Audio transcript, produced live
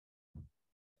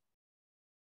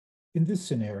In this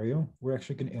scenario, we're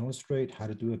actually going to illustrate how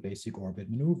to do a basic orbit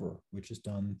maneuver, which is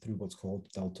done through what's called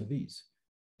delta Vs.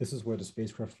 This is where the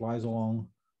spacecraft flies along.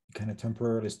 You kind of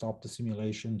temporarily stop the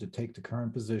simulation to take the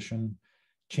current position,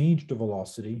 change the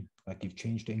velocity, like you've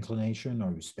changed the inclination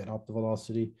or you sped up the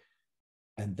velocity,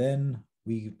 and then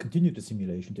we continue the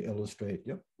simulation to illustrate,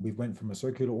 yep, we went from a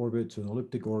circular orbit to an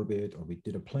elliptic orbit, or we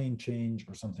did a plane change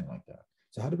or something like that.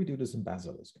 So how do we do this in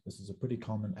Basilisk? This is a pretty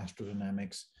common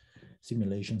astrodynamics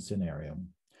simulation scenario.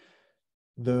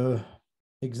 The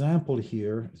example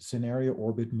here, scenario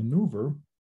orbit maneuver,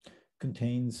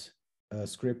 contains a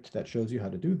script that shows you how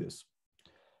to do this.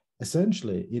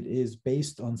 Essentially, it is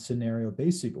based on scenario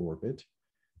basic orbit,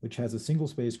 which has a single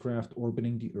spacecraft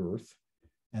orbiting the Earth.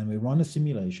 And we run a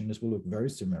simulation. This will look very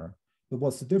similar. But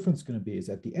what's the difference going to be is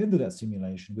at the end of that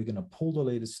simulation, we're going to pull the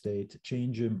latest state,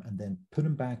 change them, and then put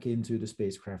them back into the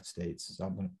spacecraft states. So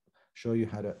I'm going to show you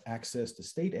how to access the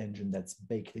state engine that's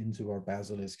baked into our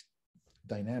Basilisk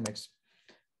dynamics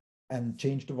and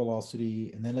change the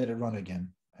velocity and then let it run again.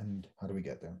 And how do we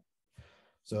get there?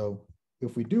 So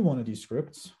if we do one of these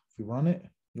scripts, if we run it,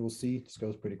 you will see this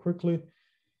goes pretty quickly.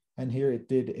 And here it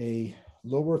did a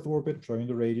low Earth orbit, showing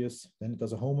the radius. Then it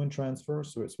does a Hohmann transfer.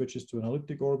 So it switches to an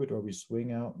elliptic orbit, or we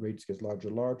swing out, radius gets larger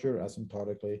and larger,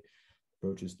 asymptotically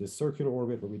approaches this circular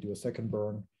orbit where we do a second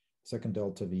burn, second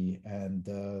delta V. And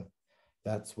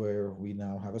that's where we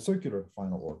now have a circular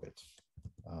final orbit.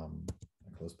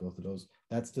 I close both of those.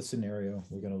 That's the scenario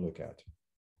we're going to look at.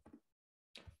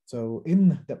 So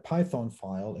in the Python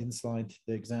file inside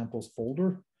the examples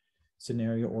folder,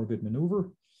 scenario orbit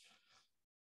maneuver,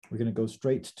 we're going to go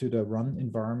straight to the run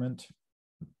environment.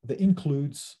 The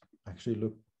includes actually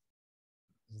look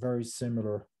very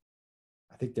similar.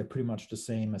 I think they're pretty much the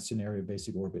same as scenario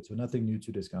basic orbit, so nothing new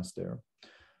to discuss there.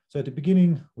 So at the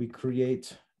beginning, we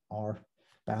create our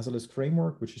Basilisk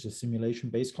framework, which is a simulation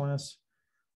base class.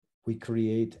 We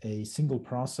create a single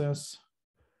process.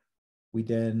 We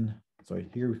then,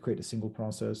 here we create a single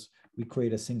process. We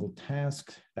create a single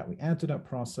task that we add to that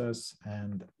process.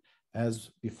 And as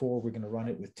before, we're going to run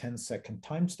it with 10-second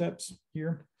time steps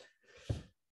here.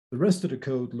 The rest of the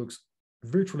code looks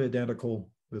virtually identical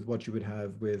with what you would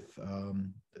have with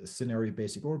scenario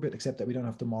basic orbit, except that we don't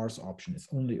have the Mars option. It's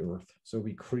only Earth. So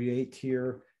we create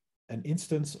here an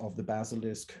instance of the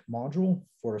Basilisk module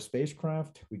for a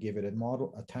spacecraft. We give it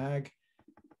a tag.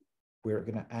 We're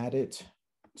going to add it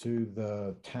to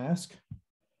the task.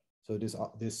 So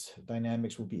this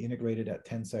dynamics will be integrated at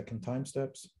 10-second time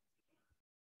steps.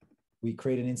 We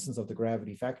create an instance of the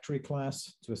gravity factory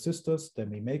class to assist us. Then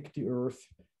we make the Earth,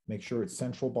 make sure it's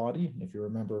central body. If you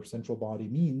remember, central body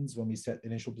means when we set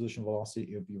initial position velocity,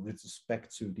 it'll be with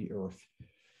respect to the Earth.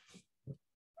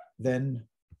 Then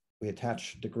we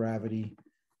attach the gravity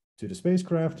to the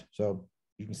spacecraft. So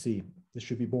you can see this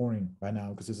should be boring by now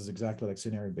because this is exactly like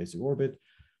scenario basic orbit.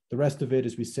 The rest of it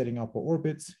is we setting up our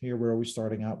orbits. Here we're always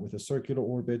starting out with a circular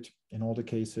orbit. In all the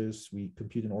cases, we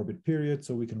compute an orbit period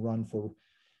so we can run for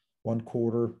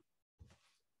 1/4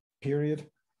 period.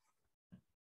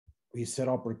 We set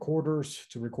up recorders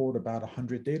to record about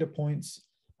 100 data points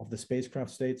of the spacecraft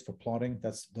states for plotting.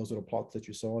 Those are the plots that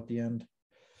you saw at the end.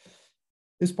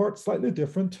 This part's slightly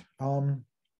different.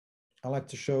 I like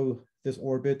to show this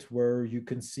orbit where you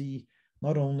can see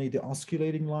not only the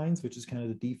osculating lines, which is kind of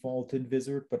the default in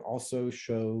Wizard, but also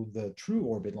show the true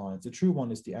orbit lines. The true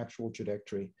one is the actual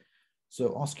trajectory.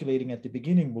 So osculating at the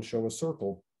beginning will show a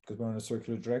circle because we're on a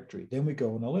circular trajectory. Then we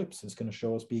go on ellipse. It's going to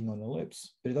show us being on an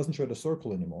ellipse, but it doesn't show the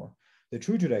circle anymore. The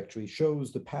true trajectory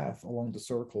shows the path along the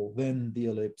circle, then the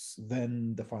ellipse,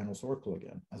 then the final circle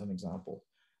again, as an example.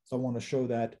 So I want to show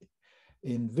that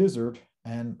in Wizard,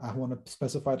 and I want to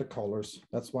specify the colors.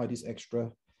 That's why these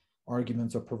extra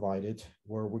arguments are provided,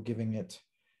 where we're giving it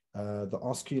the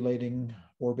osculating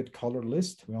orbit color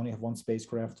list. We only have one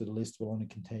spacecraft, so the list will only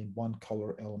contain one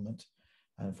color element.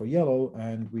 And for yellow,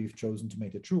 and we've chosen to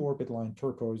make the true orbit line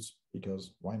turquoise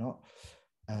because why not?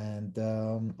 And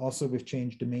also we've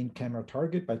changed the main camera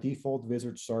target. By default,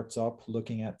 Wizard starts up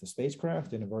looking at the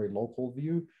spacecraft in a very local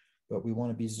view, but we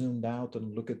want to be zoomed out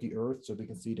and look at the Earth so we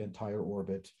can see the entire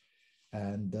orbit.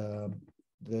 And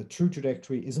the true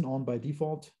trajectory isn't on by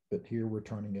default, but here we're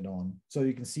turning it on. So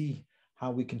you can see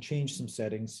how we can change some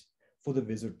settings for the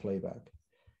Wizard playback.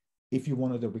 If you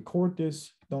wanted to record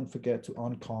this, don't forget to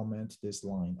uncomment this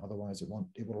line. Otherwise, it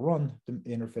will run the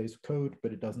interface code,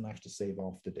 but it doesn't actually save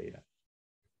off the data.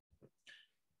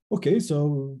 Okay,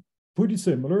 so pretty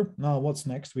similar. Now, what's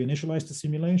next? We initialize the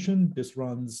simulation. This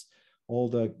runs all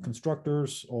the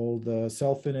constructors, all the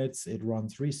self-inits. It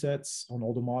runs resets on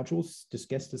all the modules. This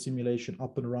gets the simulation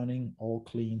up and running, all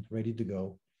clean, ready to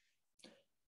go.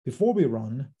 Before we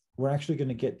run, we're actually going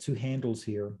to get two handles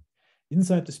here.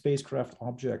 Inside the spacecraft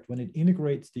object, when it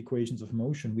integrates the equations of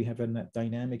motion, we have a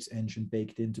dynamics engine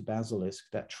baked into Basilisk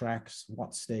that tracks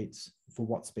what states for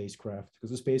what spacecraft,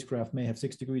 because the spacecraft may have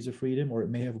 6 degrees of freedom, or it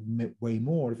may have way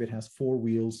more if it has 4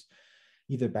 wheels,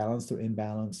 either balanced or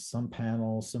imbalanced, some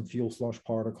panels, some fuel slush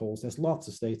particles. There's lots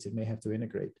of states it may have to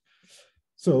integrate.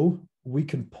 So we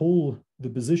can pull the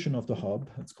position of the hub,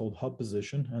 it's called hub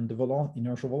position, and the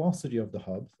inertial velocity of the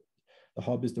hub. The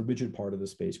hub is the rigid part of the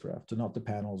spacecraft, so not the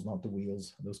panels, not the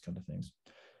wheels, those kind of things.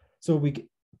 So we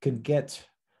can get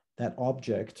that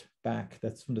object back,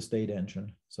 that's from the state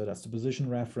engine. So that's the position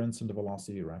reference and the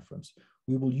velocity reference.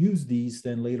 We will use these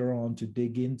then later on to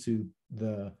dig into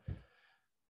the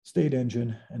state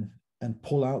engine and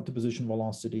pull out the position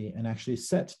velocity and actually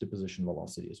set the position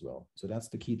velocity as well. So that's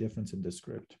the key difference in this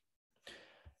script.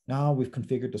 Now we've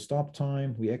configured the stop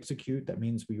time, we execute, that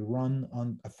means we run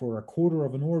on for a quarter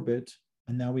of an orbit,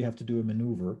 and now we have to do a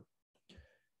maneuver.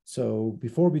 So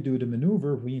before we do the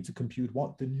maneuver, we need to compute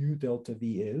what the new delta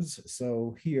V is.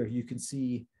 So here you can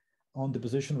see on the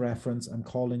position reference, I'm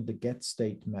calling the get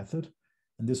state method,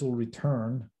 and this will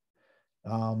return,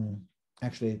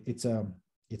 actually it's an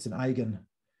eigen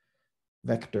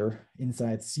vector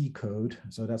inside C code.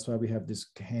 So that's why we have this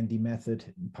handy method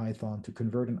in Python to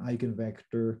convert an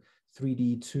eigenvector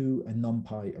 3D to a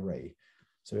NumPy array.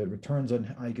 So it returns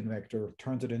an eigenvector,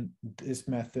 turns it in, this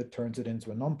method turns it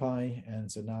into a NumPy.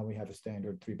 And so now we have a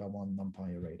standard 3x1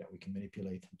 NumPy array that we can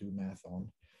manipulate and do math on.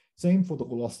 Same for the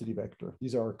velocity vector.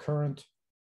 These are our current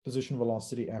position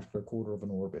velocity after a quarter of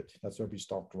an orbit. That's where we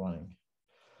stopped running.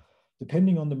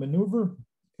 Depending on the maneuver,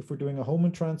 if we're doing a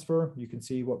Hohmann transfer, you can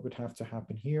see what would have to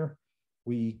happen here.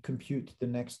 We compute the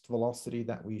next velocity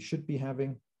that we should be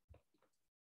having.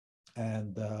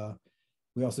 And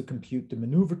we also compute the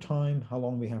maneuver time, how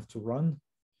long we have to run.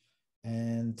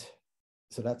 And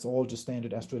so that's all just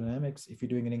standard astrodynamics. If you're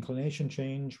doing an inclination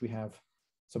change, we have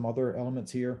some other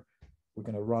elements here. We're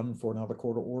going to run for another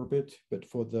quarter orbit, but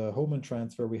for the Hohmann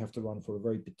transfer, we have to run for a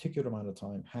very particular amount of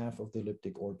time, half of the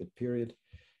elliptic orbit period.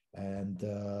 And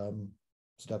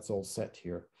so that's all set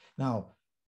here. Now,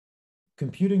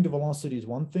 computing the velocity is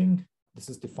one thing. This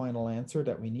is the final answer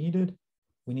that we needed.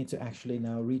 We need to actually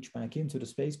now reach back into the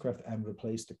spacecraft and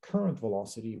replace the current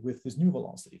velocity with this new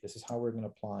velocity. This is how we're going to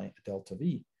apply a delta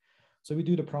V. So we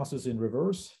do the process in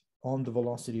reverse. On the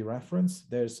velocity reference,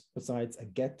 there's, besides a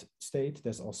get state,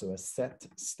 there's also a set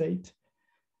state.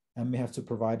 And we have to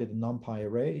provide it a NumPy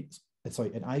array,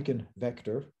 sorry, an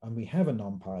eigenvector, and we have a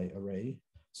NumPy array.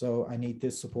 So I need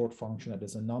this support function that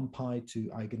is a NumPy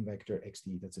to eigenvector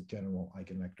XD. That's a general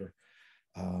eigenvector.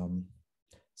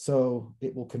 So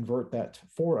it will convert that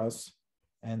for us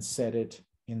and set it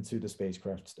into the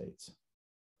spacecraft states.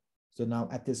 So now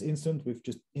at this instant, we've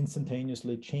just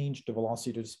instantaneously changed the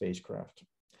velocity of the spacecraft.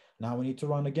 Now we need to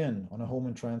run again on a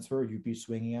Hohmann transfer. You'd be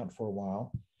swinging out for a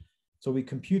while. So we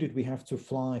computed we have to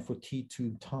fly for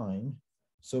T2 time.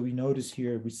 So we notice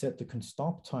here we set the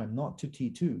stop time not to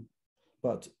T2,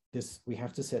 but this we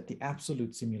have to set the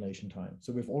absolute simulation time.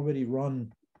 So we've already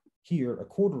run here a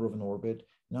quarter of an orbit.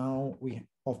 Now we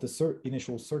of the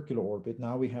initial circular orbit.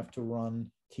 Now we have to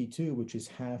run T2, which is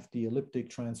half the elliptic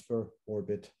transfer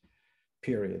orbit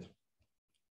period,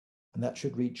 and that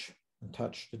should reach and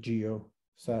touch the geo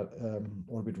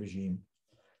orbit regime.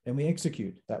 Then we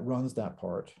execute. That runs that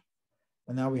part,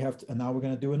 and now we have to. And now we're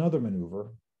going to do another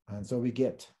maneuver. And so we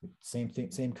get same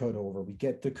thing, same code over. We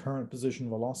get the current position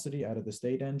velocity out of the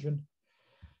state engine.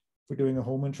 If we're doing a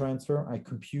Hohmann transfer, I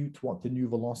compute what the new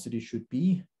velocity should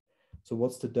be. So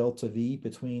what's the delta V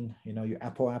between, you know, your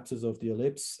apoapsis of the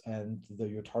ellipse and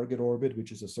your target orbit,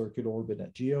 which is a circular orbit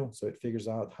at geo. So it figures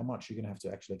out how much you're going to have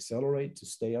to actually accelerate to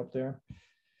stay up there.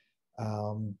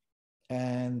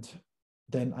 And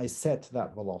then I set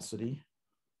that velocity.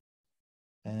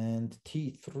 And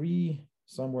T3,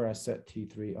 somewhere I set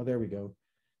T3. Oh, there we go.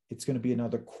 It's going to be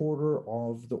another quarter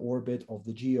of the orbit of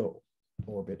the geo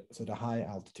orbit, so the high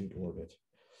altitude orbit.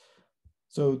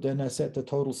 So then I set the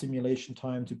total simulation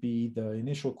time to be the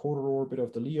initial quarter orbit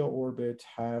of the LEO orbit,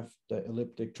 half the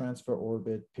elliptic transfer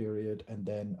orbit period, and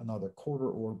then another quarter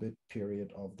orbit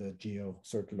period of the geo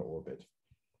circular orbit.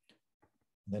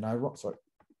 And then I run, sorry,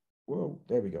 whoa,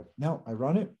 there we go. Now I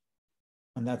run it,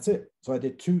 and that's it. So I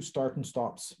did 2 start and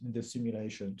stops in this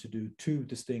simulation to do 2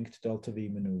 distinct delta V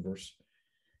maneuvers.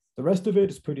 The rest of it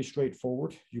is pretty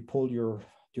straightforward. You pull your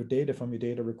data from your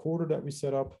data recorder that we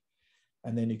set up,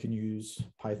 and then you can use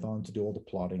Python to do all the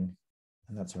plotting.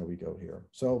 And that's how we go here.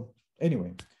 So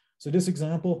anyway, so this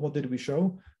example, what did we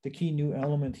show? The key new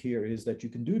element here is that you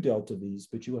can do delta Vs,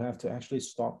 but you will have to actually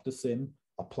stop the sim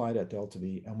apply that delta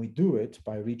V. And we do it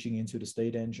by reaching into the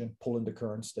state engine, pulling the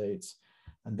current states.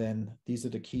 And then these are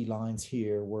the key lines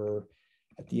here where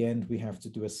at the end we have to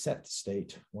do a set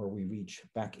state where we reach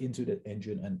back into the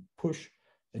engine and push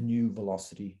a new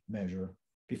velocity measure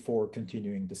before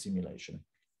continuing the simulation.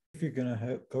 If you're going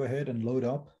to go ahead and load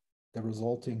up the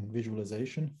resulting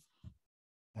visualization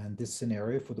and this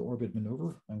scenario for the orbit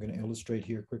maneuver, I'm going to illustrate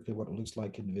here quickly what it looks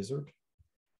like in Wizard.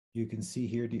 You can see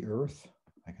here the Earth.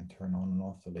 I can turn on and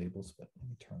off the labels, but let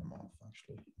me turn them off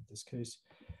actually in this case.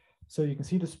 So you can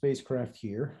see the spacecraft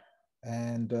here.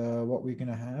 And what we're going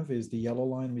to have is the yellow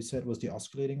line we said was the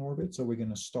oscillating orbit. So we're going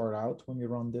to start out when we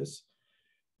run this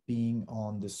being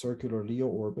on the circular Leo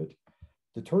orbit.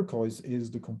 The turquoise is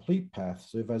the complete path.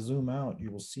 So if I zoom out,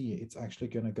 you will see it's actually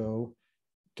going to go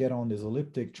get on this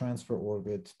elliptic transfer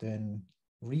orbit, then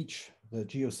reach the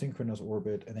geosynchronous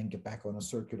orbit, and then get back on a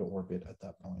circular orbit at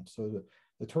that point. So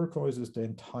the turquoise is the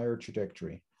entire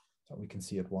trajectory that we can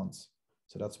see at once.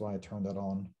 So that's why I turned that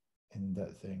on in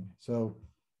that thing. So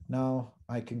now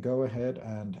I can go ahead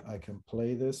and I can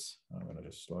play this. I'm going to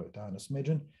just slow it down a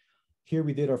smidgen. Here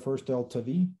we did our first delta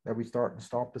V that we start and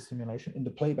stop the simulation. In the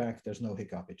playback, there's no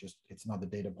hiccup. It's not a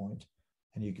data point.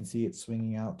 And you can see it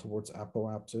swinging out towards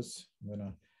apoapsis. I'm going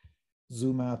to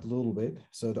zoom out a little bit.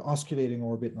 So the oscillating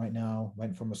orbit right now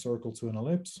went from a circle to an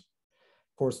ellipse.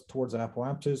 Of course, towards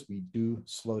apoapsis, we do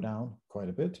slow down quite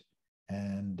a bit.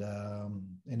 And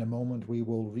in a moment, we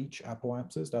will reach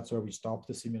apoapsis. That's where we stop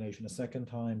the simulation a second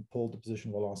time, pull the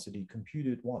position velocity,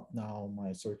 computed what now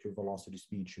my circular velocity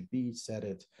speed should be, set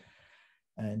it.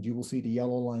 And you will see the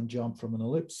yellow line jump from an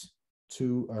ellipse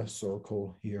to a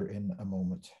circle here in a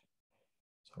moment.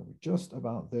 So we're just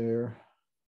about there.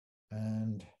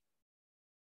 And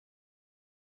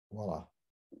voila.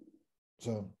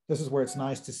 So this is where it's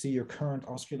nice to see your current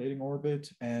oscillating orbit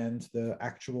and the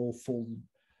actual full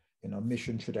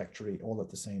mission trajectory all at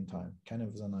the same time. Kind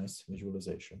of is a nice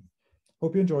visualization.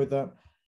 Hope you enjoyed that.